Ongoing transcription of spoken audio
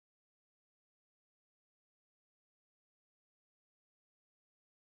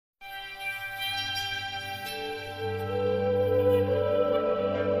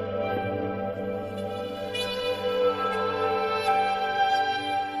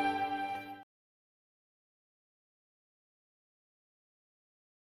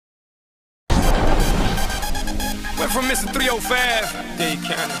from Mr. 305, Dade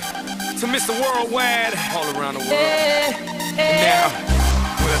County, to Mr. Worldwide, all around the world. And now,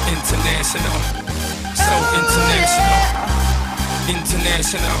 we're international, so international,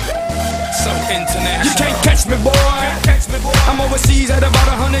 international, so international. You can't catch me, boy. I'm overseas at about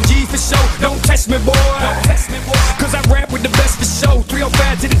 100 G's for show. Don't test me, boy. Cause I rap with the best for show.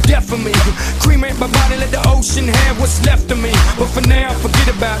 305 to the death of me. Cremate my body, let the ocean have what's left of me. But for now, forget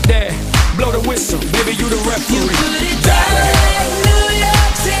about that. Blow the whistle, baby, you the referee. You put it down like New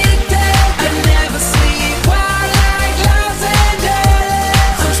York City. I never sleep wild like Los Angeles.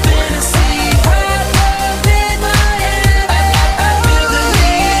 I'm spinning sea high up in Miami. I feel the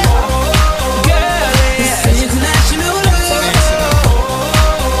heat, girl. It's international love.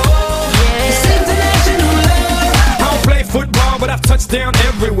 It's international love. I don't play football, but I've touched down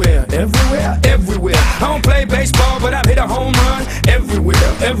everywhere, everywhere, everywhere. I don't play baseball, but I've hit a home run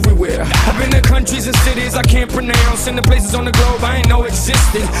everywhere, everywhere. I've been to countries and cities I can't pronounce, and the places on the globe I ain't know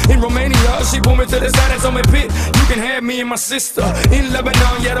existed. In Romania, she pulled me to the side and told me, Pit, you can have me and my sister. In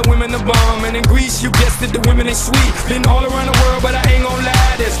Lebanon, yeah, the women are bomb. And in Greece, you guessed it, the women ain't sweet. Been all around the world, but I ain't gon'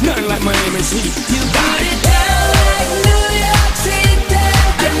 lie, there's nothing like Miami's heat. You put it down like New York City.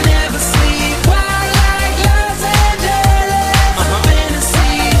 I never sleep wild like Los Angeles. I'm spinning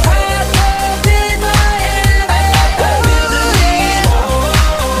sea high up in Miami. I feel the heat,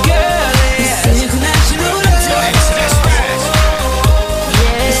 girl. It's international love.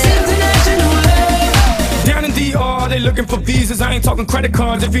 It's international love. Down in DR, they looking for visas. I ain't talking credit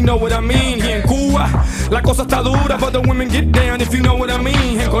cards, if you know what I mean. Here in Cuba, la cosa está dura, but the women get down, if you know what I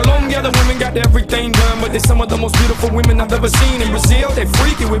mean. In Colombia, the women got everything done, but they're some of the most beautiful women I've ever seen. In Brazil, they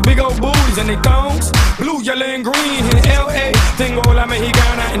freaky with big old booties and they thongs, blue, yellow, and green. In LA, tengo la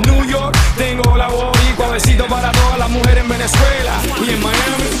mexicana. In New York, tengo la boricua. Besito para todas las mujeres en Venezuela. Y en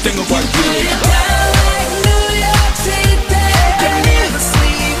Miami, tengo cualquiera. Down like New York City. I never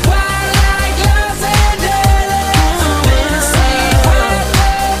sleep wild like Los Angeles. I'm spinning sea high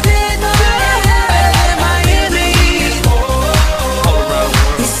up in Miami. All around the world.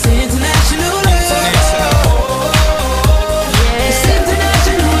 It's international love. It's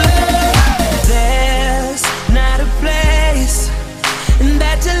international love. There's not a place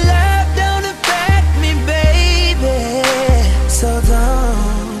that your love don't affect me, baby. So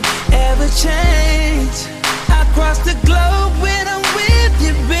don't ever change. I cross the globe when I'm with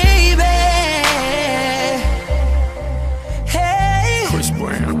you, baby. Hey. Chris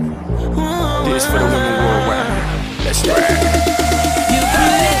Brown, this for the women worldwide. Let's ride. You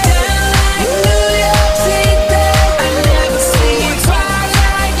put it down like New York City. I never sleep wild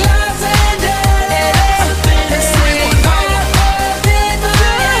like Los Angeles. I'm spinning sea high up in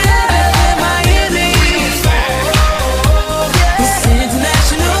Miami. It's international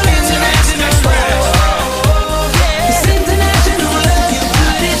love. It's international love. You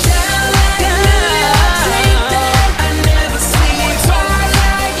put it down like New York City. I never sleep wild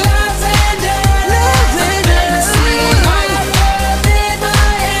like Los Angeles. I'm spinning sea high up in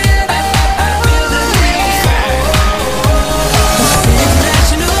Miami. I feel the heat. It's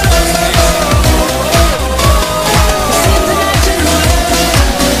international love. It's international love.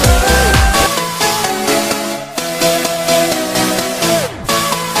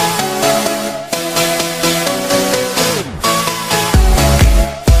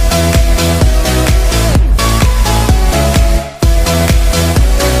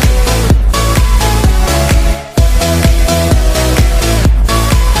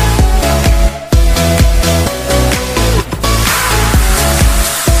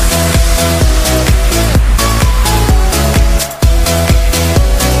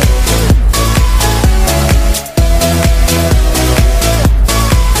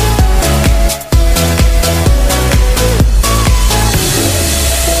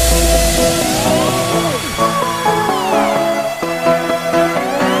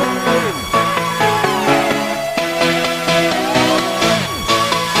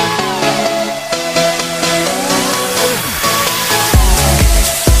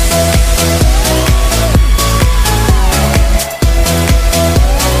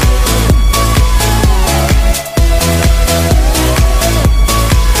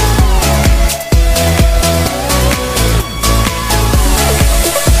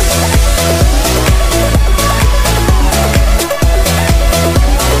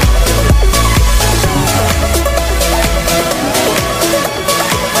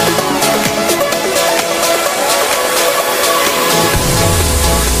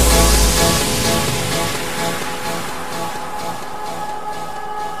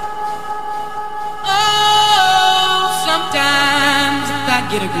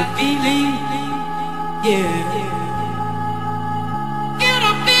 get a good feeling, yeah.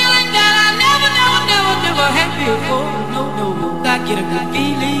 never had before. No, no, I get a good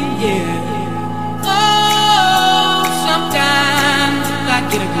feeling, yeah. Oh, sometimes I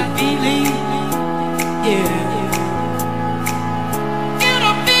get a good feeling.